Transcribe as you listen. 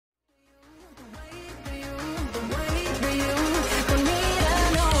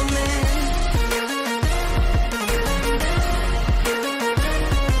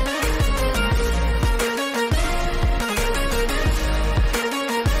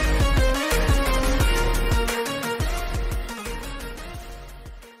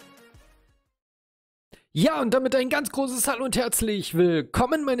Ja, und damit ein ganz großes Hallo und herzlich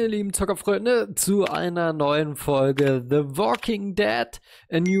willkommen, meine lieben Zocker-Freunde, zu einer neuen Folge The Walking Dead,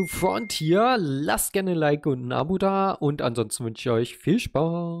 A New Frontier. Lasst gerne ein Like und ein Abo da und ansonsten wünsche ich euch viel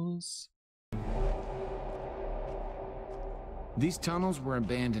Spaß. These tunnels were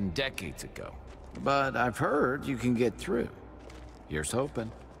abandoned decades ago. But I've heard you can get through. Here's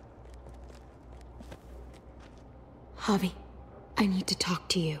hoping. Javi, I need to talk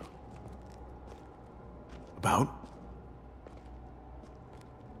to you. About?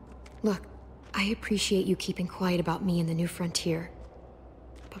 Look, I appreciate you keeping quiet about me and the New Frontier.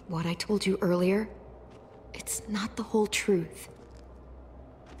 But what I told you earlier, it's not the whole truth.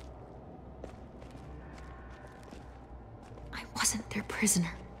 I wasn't their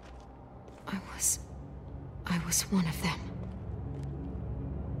prisoner. I was one of them.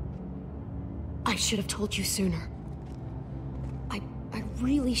 I should have told you sooner. I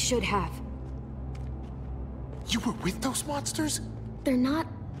really should have. You were with those monsters? They're not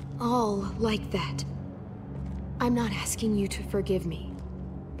all like that. I'm not asking you to forgive me,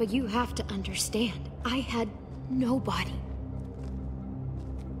 but you have to understand, I had nobody.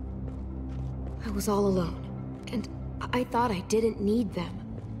 I was all alone, and I thought I didn't need them,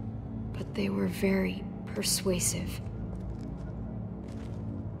 but they were very persuasive.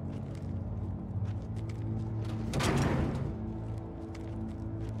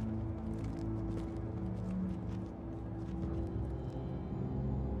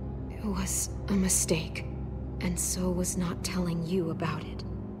 It was a mistake, and so was not telling you about it.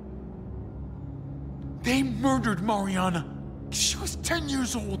 They murdered Mariana. She was 10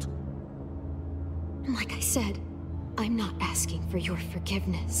 years old. And like I said, I'm not asking for your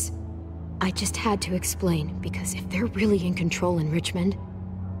forgiveness. I just had to explain, because if they're really in control in Richmond,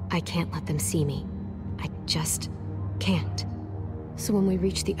 I can't let them see me. I just can't. So when we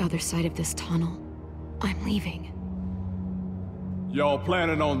reach the other side of this tunnel, I'm leaving. Y'all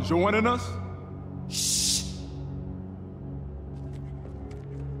planning on joining us? Shh!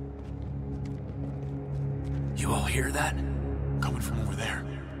 You all hear that? Coming from over there.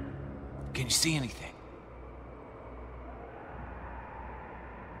 Can you see anything?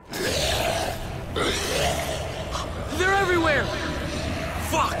 They're everywhere!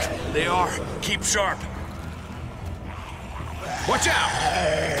 Fuck! They are. Keep sharp. Watch out!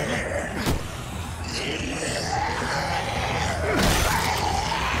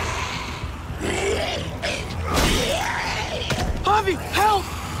 Javi, help!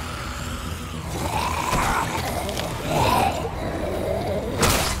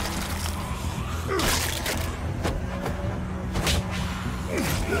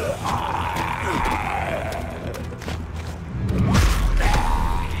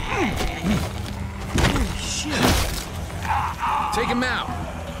 Shit. Take him out.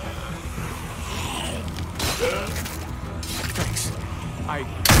 Thanks.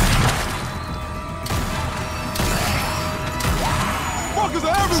 Fuckers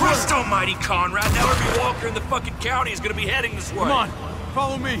are everywhere! Trust almighty Conrad, now every walker in the fucking county is gonna be heading this way. Come on,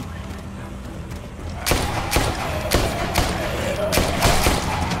 follow me.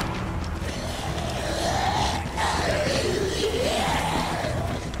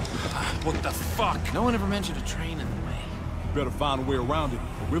 What the fuck? No one ever mentioned a train in the way. Better find a way around it,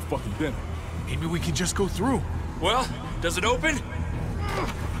 or we're fucking dead. Maybe we can just go through. Well, does it open?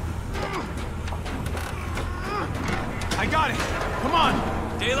 I got it! Come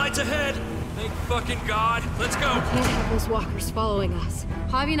on! Daylight's ahead. Thank fucking God. Let's go. Can't have those walkers following us.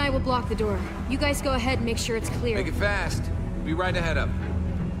 Javi and I will block the door. You guys go ahead and make sure it's clear. Make it fast. Be right ahead up.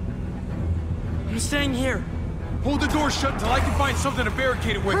 I'm staying here. Hold the door shut until I can find something to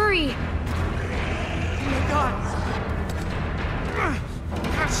barricade it with. Hurry! Oh my God!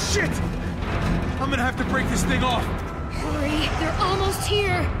 Ah, shit! I'm gonna have to break this thing off. Hurry! They're almost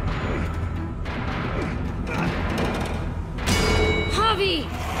here! Javi!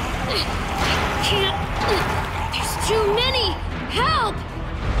 I can't... There's too many! Help!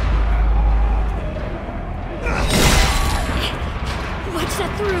 Watch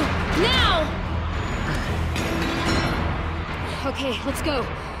that through! Now! Okay, let's go.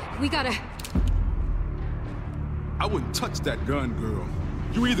 We gotta... I wouldn't touch that gun, girl.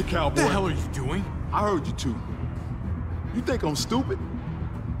 You either, cowboy. What the hell are you doing? I heard you two. You think I'm stupid?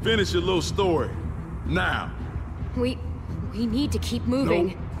 Finish your little story. Now. We need to keep moving.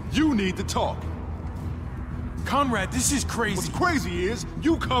 No, you need to talk. Conrad, this is crazy. What's crazy is,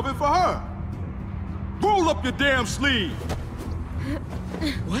 you covered for her. Roll up your damn sleeve.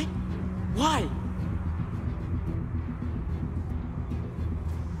 What? Why?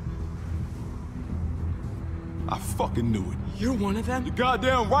 I fucking knew it. You're one of them? You're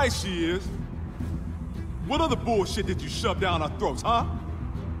goddamn right she is. What other bullshit did you shove down our throats, huh?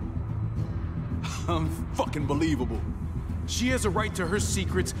 Unfucking believable. She has a right to her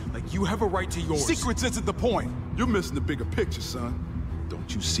secrets like you have a right to yours. Secrets isn't the point. You're missing the bigger picture, son.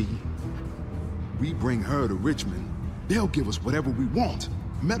 Don't you see? We bring her to Richmond, they'll give us whatever we want.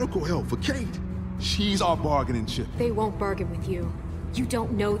 Medical help for Kate. She's our bargaining chip. They won't bargain with you. You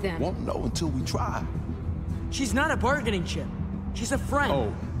don't know them. Won't know until we try. She's not a bargaining chip. She's a friend.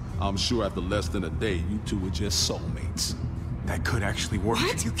 Oh, I'm sure after less than a day, you two are just soulmates. That could actually work.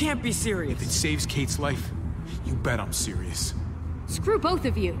 What? You can't be serious. If it saves Kate's life, you bet I'm serious. Screw both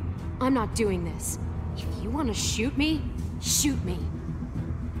of you. I'm not doing this. If you want to shoot me, shoot me.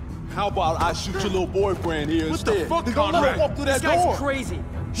 How about I shoot your little boyfriend here instead? the fuck, Then don't let him Conrad? walk through that This guy's door. crazy.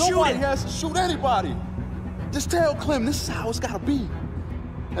 Shoot Nobody him. has to shoot anybody. Just tell Clem this is how it's gotta be.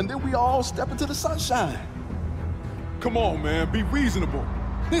 And then we all step into the sunshine. Come on, man, be reasonable.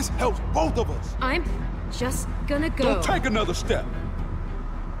 This helps both of us. I'm just gonna go. Don't take another step.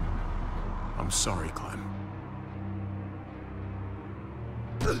 I'm sorry, Clem.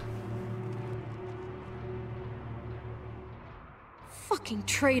 Fucking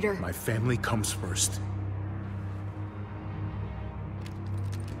traitor. My family comes first.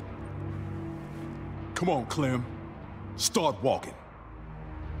 Come on, Clem. Start walking.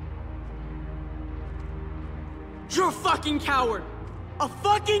 You're a fucking coward. A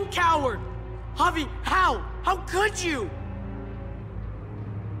fucking coward. Javi, how? How could you?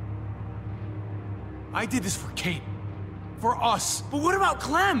 I did this for Kate. For us. But what about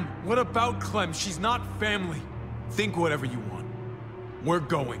Clem? What about Clem? She's not family. Think whatever you want. We're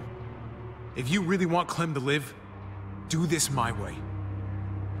going. If you really want Clem to live, do this my way.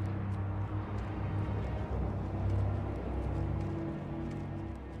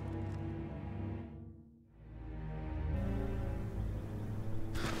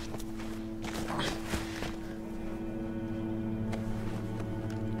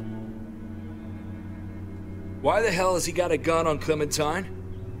 Why the hell has he got a gun on Clementine?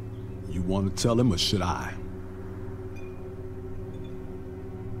 You want to tell him or should I?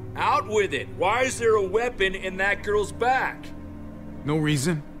 Out with it! Why is there a weapon in that girl's back? No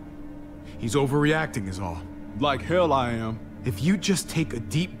reason. He's overreacting is all. Like hell I am. If you just take a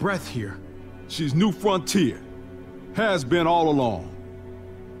deep breath here. She's New Frontier. Has been all along.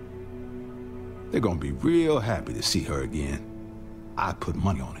 They're gonna be real happy to see her again. I put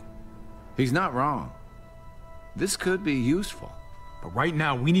money on it. He's not wrong. This could be useful. But right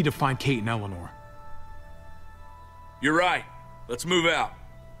now, we need to find Kate and Eleanor. You're right. Let's move out.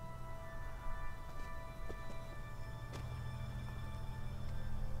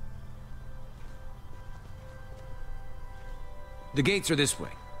 The gates are this way.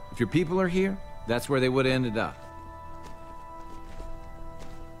 If your people are here, that's where they would have ended up.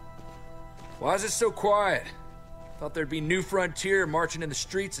 Why is it so quiet? Thought there'd be New Frontier marching in the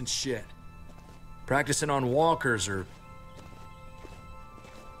streets and shit. Practicing on walkers or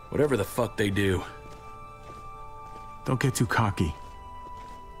whatever the fuck they do. Don't get too cocky.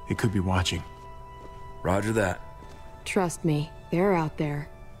 They could be watching. Roger that. Trust me, they're out there.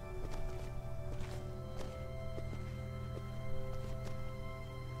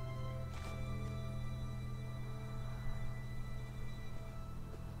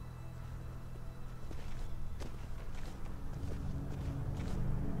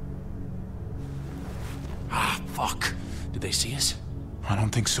 Fuck. Did they see us? I don't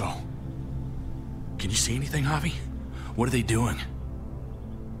think so. Can you see anything, Javi? What are they doing?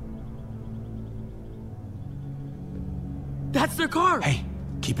 That's their car. Hey,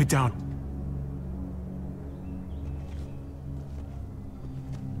 keep it down.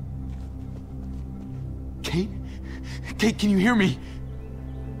 Kate? Kate, can you hear me?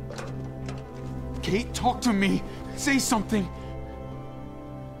 Kate, talk to me. Say something.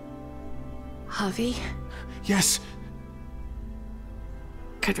 Javi? Yes.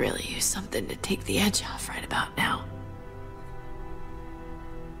 Could really use something to take the edge off right about now.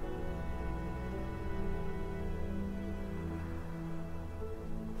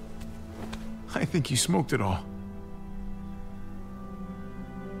 I think you smoked it all.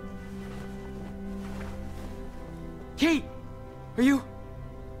 Kate! Are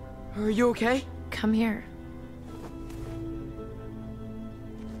you okay? Come here.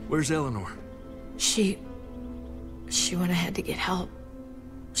 Where's Eleanor? She went ahead to get help.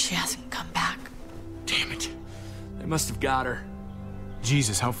 She hasn't come back. Damn it. They must have got her.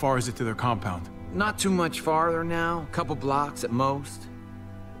 Jesus, how far is it to their compound? Not too much farther now, a couple blocks at most.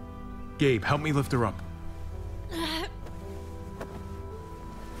 Gabe, help me lift her up.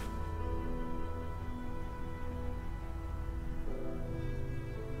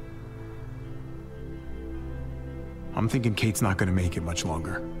 I'm thinking Kate's not gonna make it much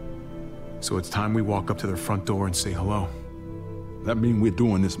longer. So it's time we walk up to their front door and say hello. That mean we're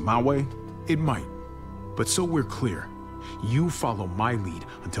doing this my way? It might. But so we're clear, you follow my lead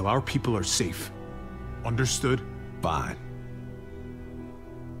until our people are safe. Understood? Fine.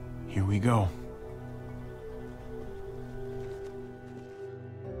 Here we go.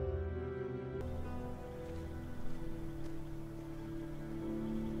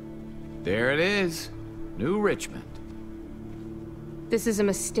 There it is. New Richmond. This is a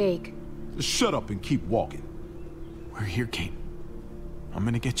mistake. Just shut up and keep walking. We're here, Kate. I'm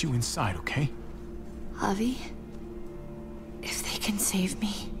gonna get you inside, okay? Javi, if they can save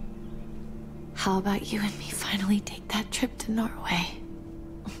me, how about you and me finally take that trip to Norway?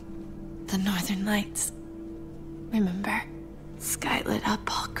 The Northern Lights. Remember? Sky lit up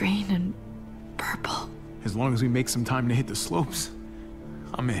all green and purple. As long as we make some time to hit the slopes,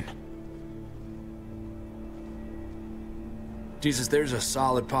 I'm in. Jesus, there's a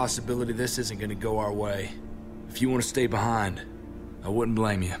solid possibility this isn't gonna go our way. If you want to stay behind, I wouldn't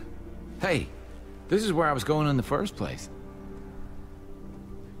blame you. Hey, this is where I was going in the first place.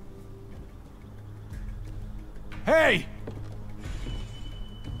 Hey!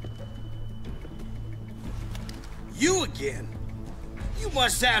 You again? You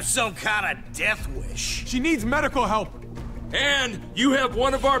must have some kind of death wish. She needs medical help! And you have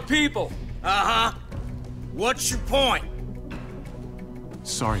one of our people! Uh-huh. What's your point?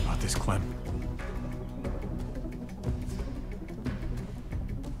 Sorry about this, Clem.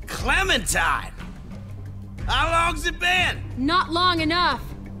 Clementine! How long's it been? Not long enough.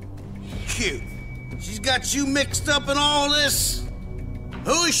 Cute. She's got you mixed up in all this?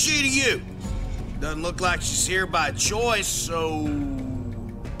 Who is she to you? Doesn't look like she's here by choice, so...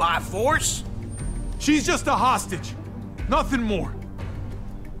 by force? She's just a hostage. Nothing more.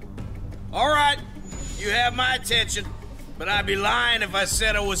 All right. You have my attention, but I'd be lying if I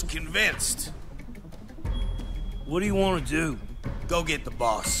said I was convinced. What do you want to do? Go get the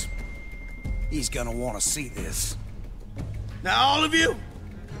boss. He's gonna want to see this. Now, all of you,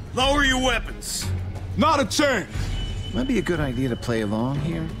 lower your weapons. Not a chance! Might be a good idea to play along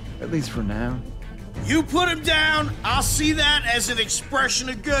here, at least for now. You put him down, I'll see that as an expression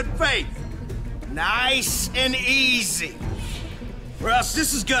of good faith. Nice and easy. Or else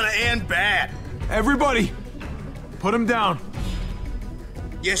this is gonna end bad. Everybody, put him down.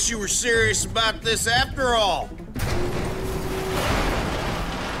 Guess you were serious about this after all.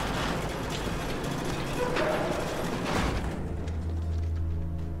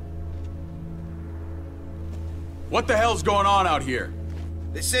 What the hell's going on out here?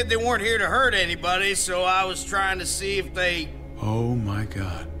 They said they weren't here to hurt anybody, so I was trying to see if they... Oh my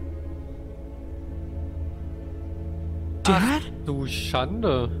God. Ach, du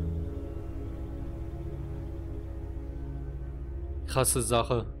Schande. Krasse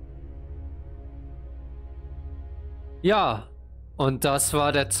Sache. Ja, und das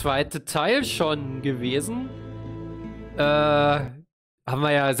war der zweite Teil schon gewesen. Haben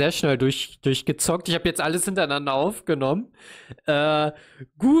wir ja sehr schnell durchgezockt. Ich habe jetzt alles hintereinander aufgenommen.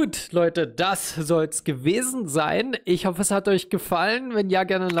 Gut, Leute, das soll es gewesen sein. Ich hoffe, es hat euch gefallen. Wenn ja,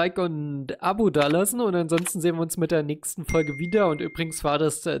 gerne ein Like und ein Abo dalassen. Und ansonsten sehen wir uns mit der nächsten Folge wieder. Und übrigens war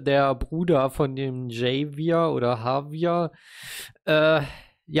das der Bruder von dem Javier oder Javier.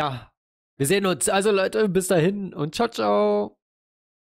 Ja, wir sehen uns. Also Leute, bis dahin und ciao, ciao.